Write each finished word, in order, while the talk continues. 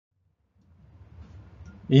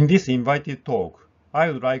In this invited talk, I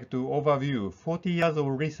would like to overview 40 years of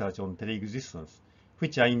research on telexistence,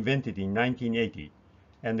 which I invented in 1980,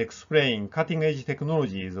 and explain cutting-edge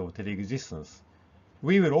technologies of telexistence.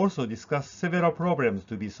 We will also discuss several problems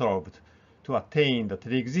to be solved to attain the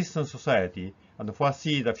telexistence society and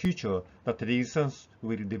foresee the future that telexistence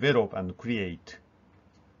will develop and create.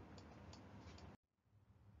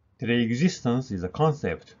 Telexistence is a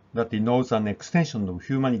concept that denotes an extension of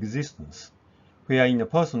human existence, wherein a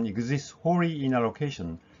person exists wholly in a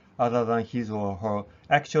location other than his or her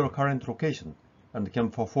actual current location and can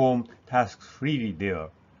perform tasks freely there.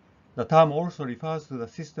 The term also refers to the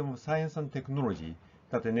system of science and technology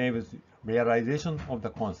that enables realization of the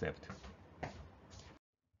concept.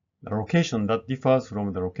 The location that differs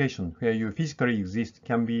from the location where you physically exist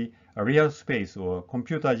can be a real space or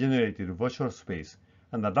computer-generated virtual space,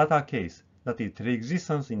 and the latter case, that is,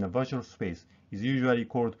 telexistence in a virtual space, is usually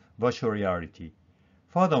called virtual reality.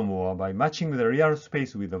 Furthermore, by matching the real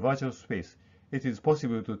space with the virtual space, it is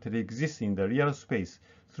possible to telexist in the real space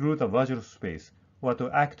through the virtual space, or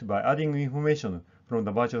to act by adding information from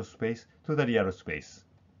the virtual space to the real space.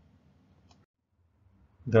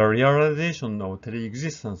 The realization of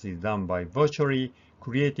telexistence is done by virtually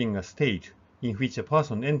creating a state in which a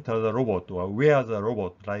person enters a robot or wears a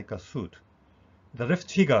robot like a suit. The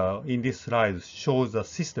left figure in this slide shows a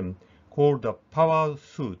system called a powered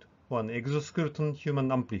suit or an exoskeleton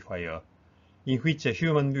human amplifier, in which a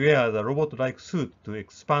human wears a robot-like suit to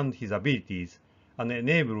expand his abilities and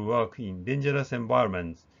enable work in dangerous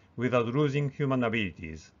environments without losing human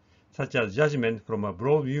abilities, such as judgment from a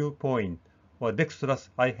broad viewpoint or dexterous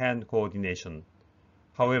eye-hand coordination.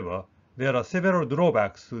 However, there are several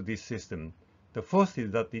drawbacks to this system. The first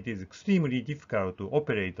is that it is extremely difficult to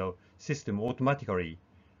operate the system automatically,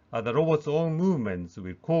 as the robot's own movements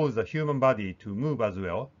will cause the human body to move as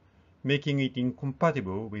well, making it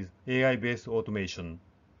incompatible with AI-based automation.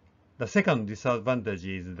 The second disadvantage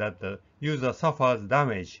is that the user suffers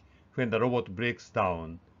damage when the robot breaks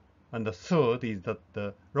down, and the third is that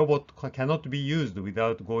the robot cannot be used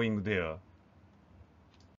without going there.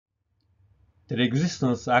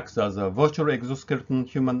 Telexistence acts as a virtual exoskeleton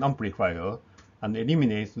human amplifier and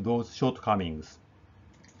eliminates those shortcomings.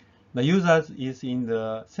 The user is in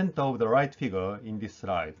the center of the right figure in this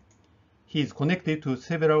slide. He is connected to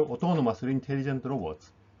several autonomously intelligent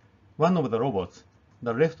robots. One of the robots,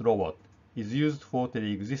 the left robot, is used for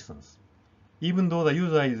telexistence. Even though the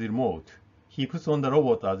user is remote, he puts on the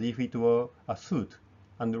robot as if it were a suit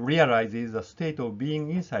and realizes the state of being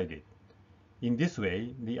inside it. In this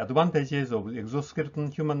way, the advantages of exoskeleton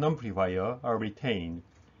human amplifier are retained,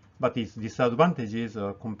 but its disadvantages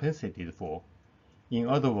are compensated for. In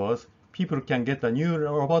other words, people can get a new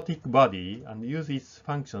robotic body and use its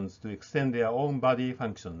functions to extend their own body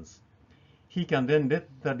functions. He can then let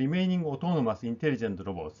the remaining autonomous intelligent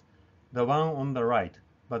robots, the one on the right,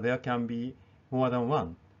 but there can be more than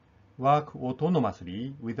one, work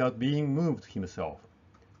autonomously without being moved himself.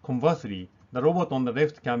 Conversely, the robot on the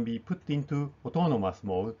left can be put into autonomous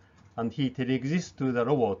mode, and he telexists to the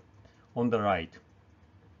robot on the right.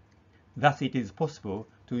 Thus, it is possible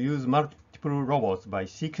to use multiple robots by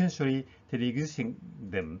sequentially telexisting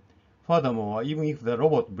them. Furthermore, even if the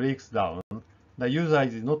robot breaks down, the user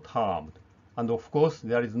is not harmed, and of course,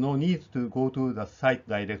 there is no need to go to the site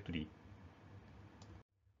directly.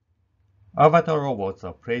 Avatar robots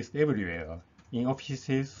are placed everywhere, in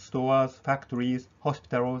offices, stores, factories,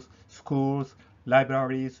 hospitals, schools,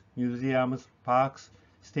 libraries, museums, parks,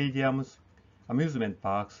 stadiums, amusement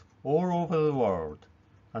parks, all over the world.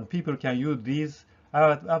 And people can use these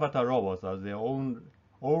avatar robots as their own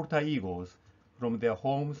alter egos from their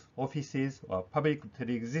homes, offices, or public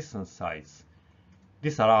telexistence sites.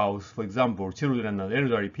 This allows, for example, children and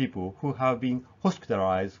elderly people who have been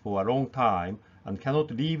hospitalized for a long time and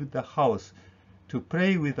cannot leave the house to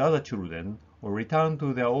play with other children or return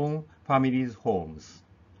to their own families' homes.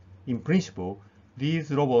 In principle,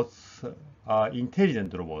 these robots are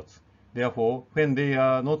intelligent robots. Therefore, when they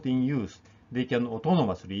are not in use, they can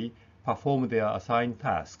autonomously perform their assigned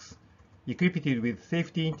tasks. Equipped with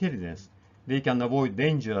safety intelligence, they can avoid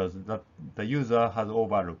dangers that the user has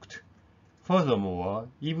overlooked. Furthermore,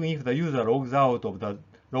 even if the user logs out of the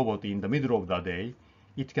robot in the middle of the day,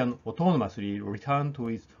 it can autonomously return to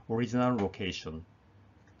its original location.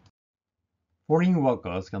 Foreign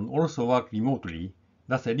workers can also work remotely,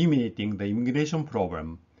 thus eliminating the immigration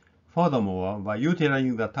problem. Furthermore, by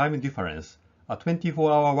utilizing the time difference, a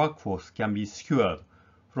 24-hour workforce can be secured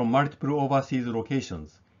from multiple overseas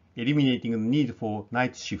locations, eliminating the need for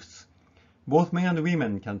night shifts. Both men and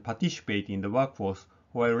women can participate in the workforce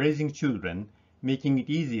while raising children, making it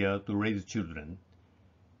easier to raise children.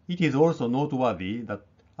 It is also noteworthy that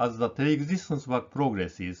as the Telexistence work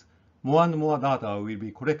progresses, more and more data will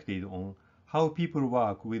be collected on how people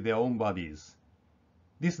work with their own bodies.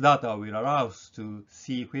 This data will allow us to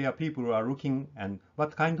see where people are looking and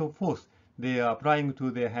what kind of force they are applying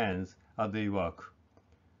to their hands as they work,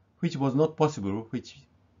 which was not possible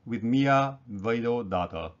with mere video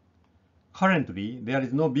data. Currently, there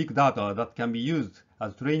is no big data that can be used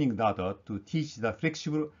as training data to teach the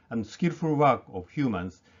flexible and skillful work of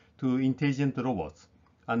humans to intelligent robots,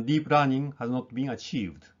 and deep learning has not been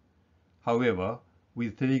achieved. However,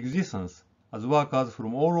 with Telexistence, as workers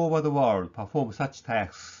from all over the world perform such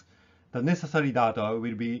tasks, the necessary data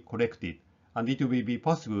will be collected, and it will be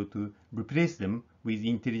possible to replace them with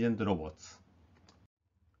intelligent robots.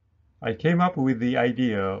 I came up with the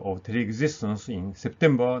idea of Telexistence in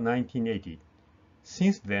September 1980.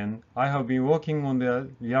 Since then, I have been working on the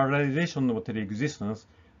realization of Telexistence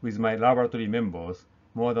with my laboratory members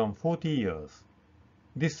more than 40 years.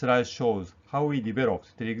 This slide shows how we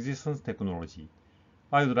developed Telexistence technology.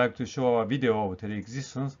 I would like to show a video of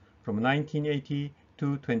Telexistence from 1980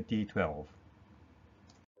 to 2012.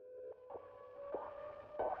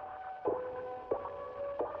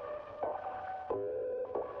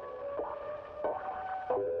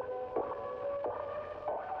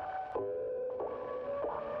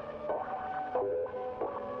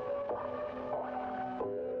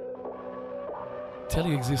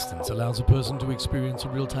 Telexistence allows a person to experience a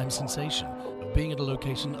real-time sensation of being at a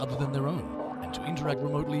location other than their own and to interact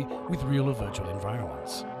remotely with real or virtual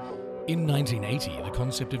environments. In 1980, the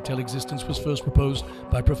concept of telexistence was first proposed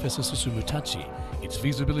by Professor Susumu Tachi. Its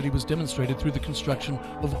feasibility was demonstrated through the construction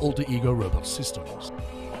of alter ego robot systems.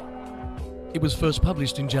 It was first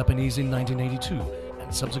published in Japanese in 1982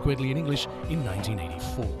 and subsequently in English in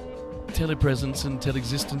 1984. Telepresence and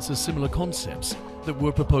telexistence are similar concepts that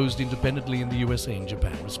were proposed independently in the USA and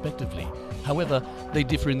Japan respectively. However, they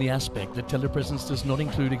differ in the aspect that telepresence does not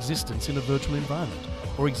include existence in a virtual environment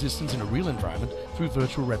or existence in a real environment through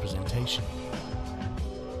virtual representation.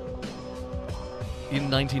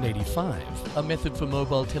 In 1985, a method for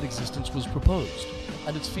mobile telexistence was proposed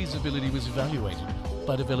and its feasibility was evaluated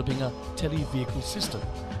by developing a tele-vehicle system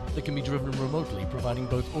that can be driven remotely, providing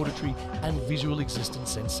both auditory and visual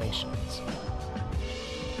existence sensations.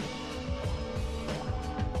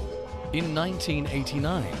 In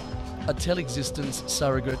 1989, a telexistence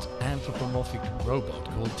surrogate anthropomorphic robot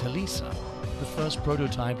called TELESAR, the first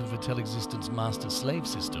prototype of a telexistence master-slave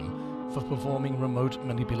system for performing remote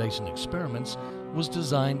manipulation experiments, was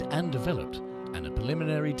designed and developed, and a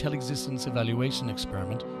preliminary telexistence evaluation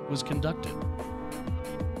experiment was conducted.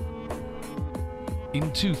 In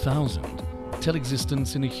 2000,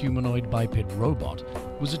 telexistence in a humanoid biped robot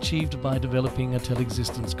was achieved by developing a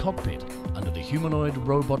telexistence cockpit under the Humanoid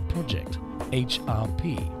Robot Project,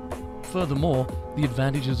 HRP. Furthermore, the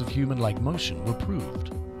advantages of human-like motion were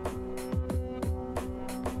proved.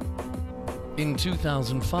 In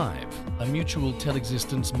 2005, a mutual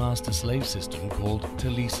telexistence master-slave system called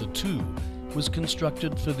TELESAR 2 was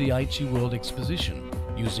constructed for the Aichi World Exposition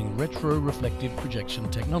using retro-reflective projection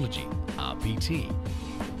technology, RPT.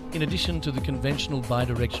 In addition to the conventional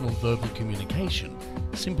bidirectional verbal communication,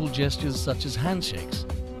 simple gestures such as handshakes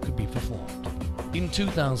could be performed. In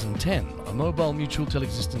 2010, a mobile mutual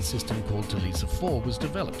telexistence system called TELESAR 4 was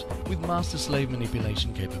developed with master-slave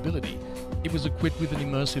manipulation capability. It was equipped with an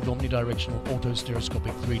immersive omnidirectional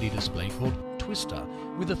autostereoscopic 3D display called Twister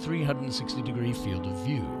with a 360-degree field of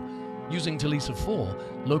view. Using TELESAR 4,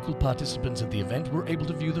 local participants at the event were able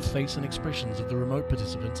to view the face and expressions of the remote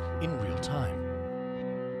participants in real time.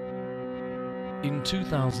 In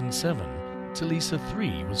 2007, TELESAR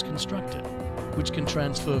 3 was constructed, which can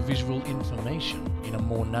transfer visual information in a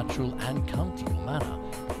more natural and comfortable manner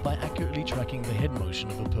by accurately tracking the head motion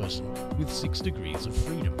of a person with 6 degrees of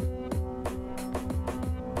freedom.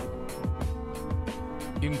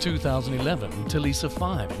 In 2011, TELESAR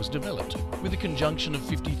 5 was developed with a conjunction of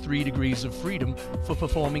 53 degrees of freedom for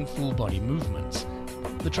performing full-body movements.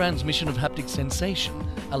 The transmission of haptic sensation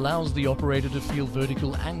allows the operator to feel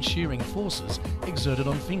vertical and shearing forces exerted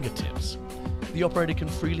on fingertips. The operator can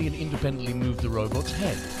freely and independently move the robot's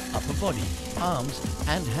head, upper body, arms,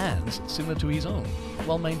 and hands similar to his own,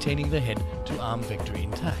 while maintaining the head to arm vector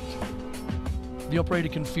intact. The operator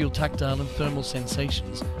can feel tactile and thermal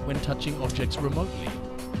sensations when touching objects remotely.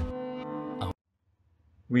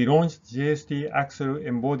 We launched GST Axle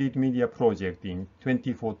Embodied Media project in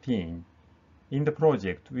 2014. In the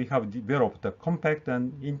project, we have developed a compact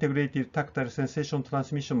and integrated tactile sensation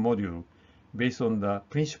transmission module based on the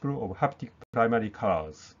principle of haptic primary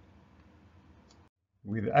colors.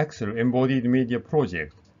 With Axle Embodied Media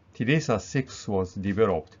project, TELESAR 6 was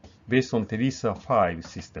developed based on TELESAR 5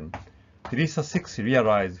 system. TELESAR 6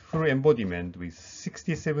 realized full embodiment with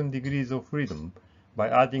 67 degrees of freedom by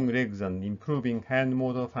adding legs and improving hand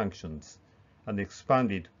motor functions, and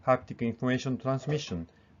expanded haptic information transmission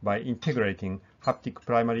by integrating haptic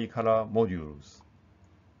primary color modules.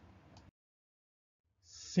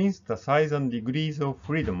 Since the size and degrees of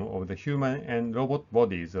freedom of the human and robot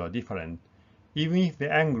bodies are different, even if the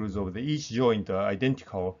angles of each joint are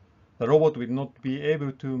identical, the robot will not be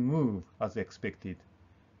able to move as expected.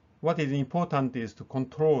 What is important is to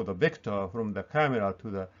control the vector from the camera to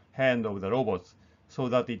the hand of the robot so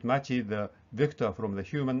that it matches the vector from the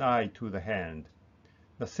human eye to the hand.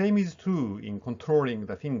 The same is true in controlling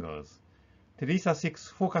the fingers. TELESAR 6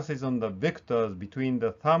 focuses on the vectors between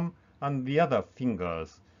the thumb and the other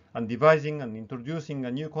fingers, and devising and introducing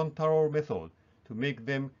a new control method to make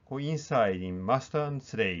them coincide in master and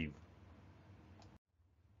slave.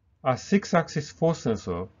 A 6-axis force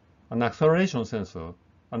sensor, an acceleration sensor,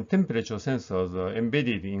 and temperature sensors are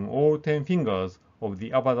embedded in all 10 fingers of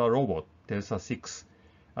the avatar robot TELESAR 6,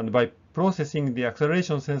 and by processing the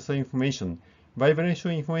acceleration sensor information,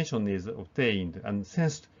 vibration information is obtained and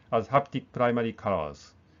sensed as haptic primary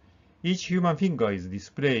colors. Each human finger is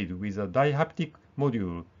displayed with a dihaptic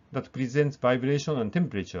module that presents vibration and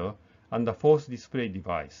temperature, and a force display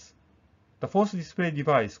device. The force display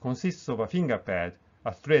device consists of a finger pad,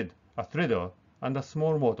 a thread, a threader, and a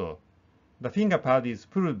small motor. The finger pad is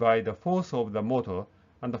pulled by the force of the motor,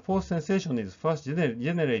 and the force sensation is first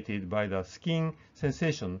generated by the skin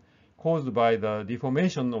sensation caused by the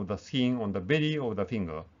deformation of the skin on the belly of the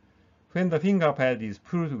finger. When the finger pad is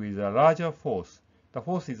pulled with a larger force, the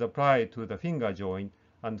force is applied to the finger joint,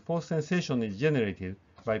 and force sensation is generated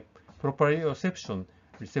by proprioception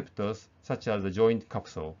receptors such as the joint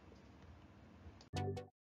capsule.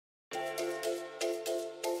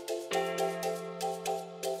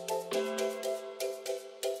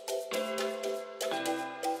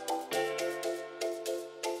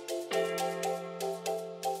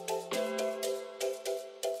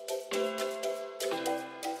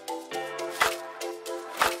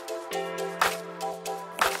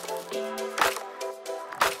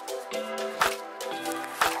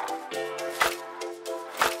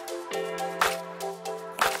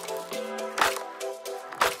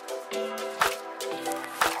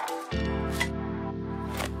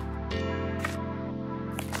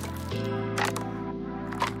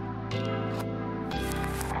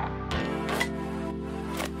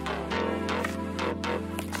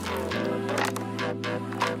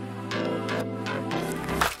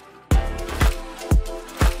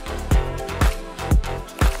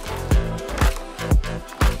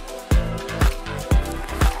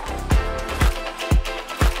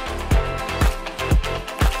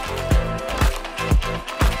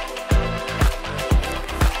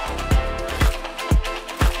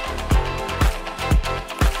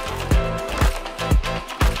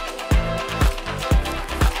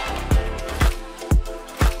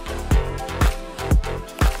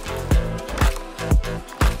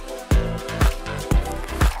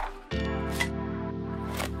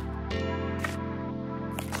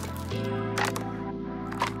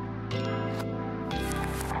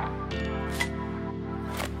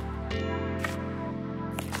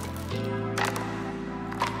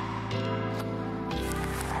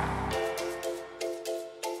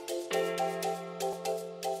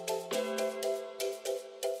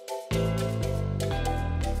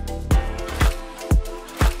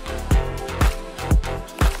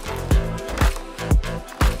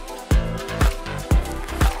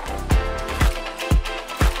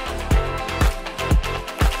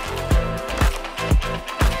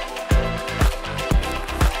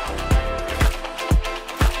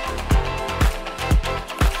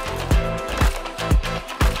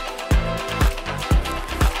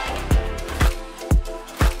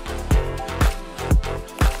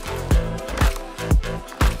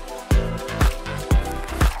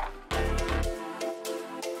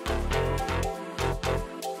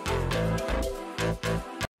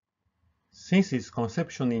 Since its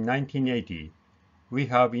conception in 1980, we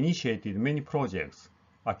have initiated many projects,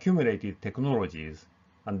 accumulated technologies,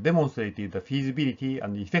 and demonstrated the feasibility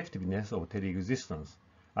and effectiveness of Telexistence.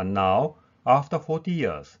 And now, after 40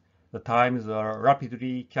 years, the times are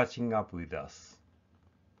rapidly catching up with us.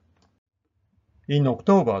 In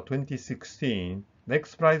October 2016, the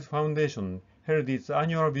X Prize Foundation held its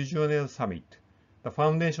annual Visionaires Summit. The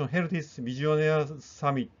foundation held its Visionaires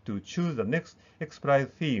Summit to choose the next X Prize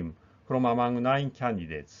theme from among 9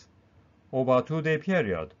 candidates. Over a 2-day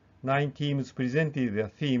period, 9 teams presented their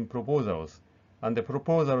theme proposals, and the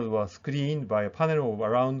proposals were screened by a panel of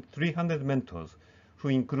around 300 mentors, who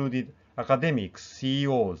included academics,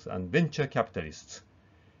 CEOs, and venture capitalists.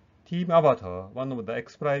 Team Avatar, one of the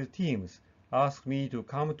X-Prize teams, asked me to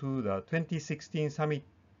come to the 2016 summit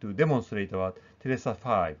to demonstrate our TELESAR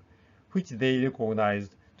 5, which they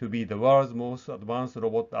recognized to be the world's most advanced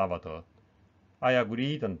robot avatar. I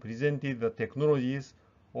agreed and presented the technologies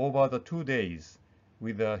over the 2 days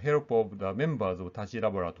with the help of the members of Tachi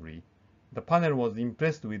laboratory. The panel was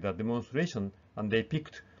impressed with the demonstration, and they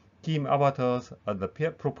picked Team Avatars as the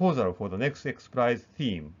proposal for the next X-Prize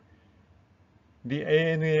theme. The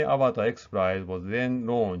ANA Avatar X-Prize was then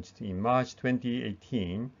launched in March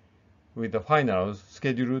 2018, with the finals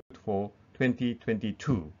scheduled for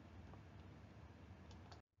 2022.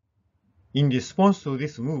 In response to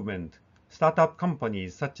this movement, startup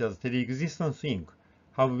companies such as Telexistence Inc.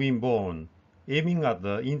 have been born, aiming at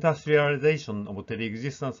the industrialization of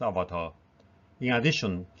Telexistence Avatar. In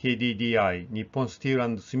addition, KDDI, Nippon Steel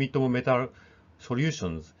and Sumitomo Metal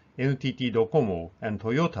Solutions, NTT Docomo, and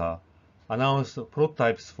Toyota announced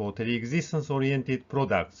prototypes for Telexistence-oriented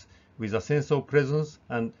products with a sense of presence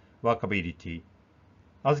and workability.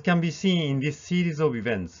 As can be seen in this series of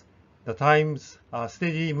events, the times are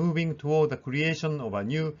steadily moving toward the creation of a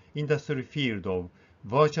new industry field of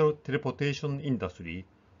virtual teleportation industry,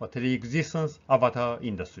 or Telexistence Avatar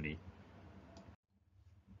industry.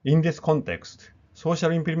 In this context,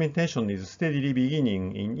 social implementation is steadily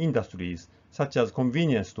beginning in industries such as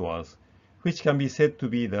convenience stores, which can be said to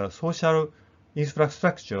be the social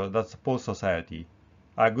infrastructure that supports society.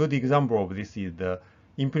 A good example of this is the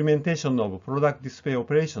implementation of product display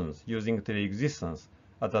operations using Telexistence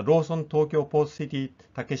at the Lawson Tokyo Post City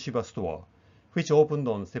Takeshiba store, which opened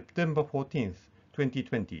on September 14,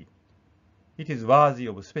 2020. It is worthy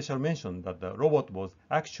of special mention that the robot was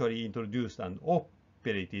actually introduced and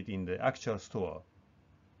operated in the actual store.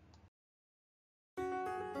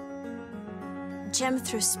 Gem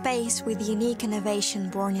through space with unique innovation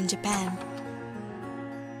born in Japan.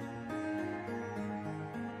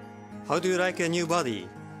 How do you like a new body?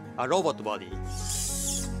 A robot body.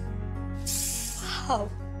 Wow,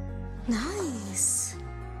 nice.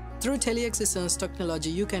 Through Telexistence technology,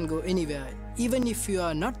 you can go anywhere. Even if you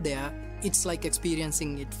are not there, it's like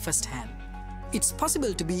experiencing it firsthand. It's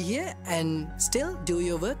possible to be here and still do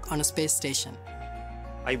your work on a space station.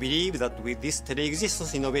 I believe that with this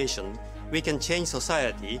Telexistence innovation, we can change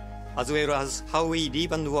society as well as how we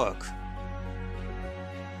live and work.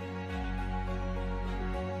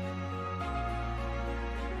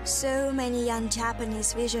 So many young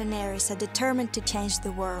Japanese visionaries are determined to change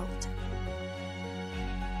the world.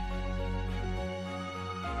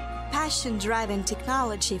 Passion driving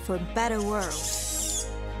technology for a better world.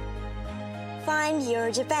 Find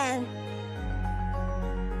your Japan.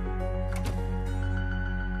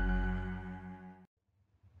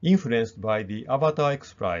 Influenced by the Avatar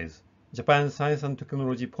X-Prize, Japan's science and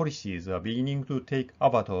technology policies are beginning to take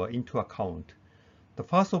Avatar into account. The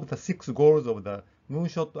first of the 6 goals of the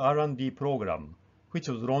Moonshot R&D program, which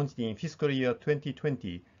was launched in fiscal year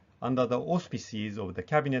 2020 under the auspices of the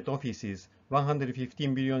Cabinet Office's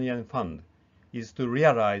 115 billion yen fund, is to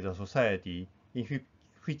realize a society in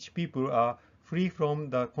which people are free from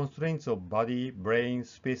the constraints of body, brain,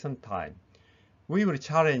 space, and time. We will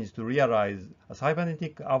challenge to realize a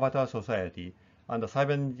cybernetic avatar society and a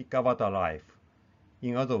cybernetic avatar life.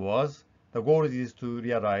 In other words, the goal is to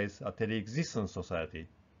realize a Telexistence society.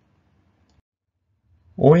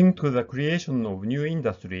 Owing to the creation of new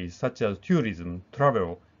industries such as tourism,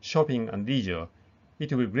 travel, shopping, and leisure,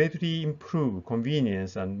 it will greatly improve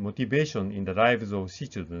convenience and motivation in the lives of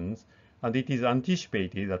citizens, and it is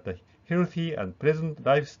anticipated that a healthy and pleasant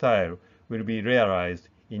lifestyle will be realized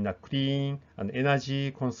in a clean and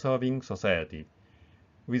energy-conserving society.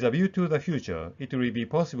 With a view to the future, it will be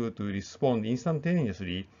possible to respond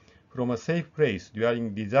instantaneously from a safe place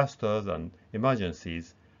during disasters and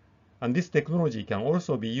emergencies, and this technology can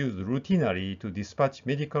also be used routinely to dispatch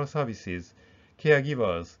medical services,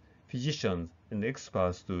 caregivers, physicians, and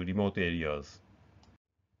experts to remote areas.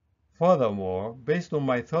 Furthermore, based on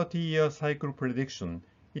my 30-year cycle prediction,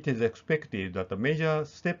 it is expected that a major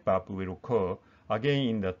step-up will occur again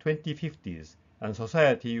in the 2050s, and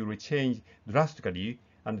society will change drastically,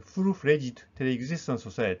 and full-fledged Telexistence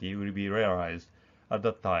society will be realized at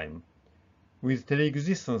that time. With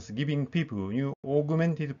Telexistence giving people new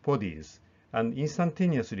augmented bodies and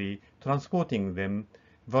instantaneously transporting them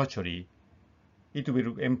virtually, it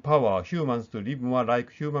will empower humans to live more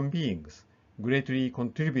like human beings, greatly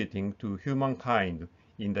contributing to humankind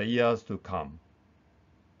in the years to come.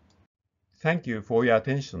 Thank you for your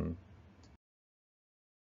attention.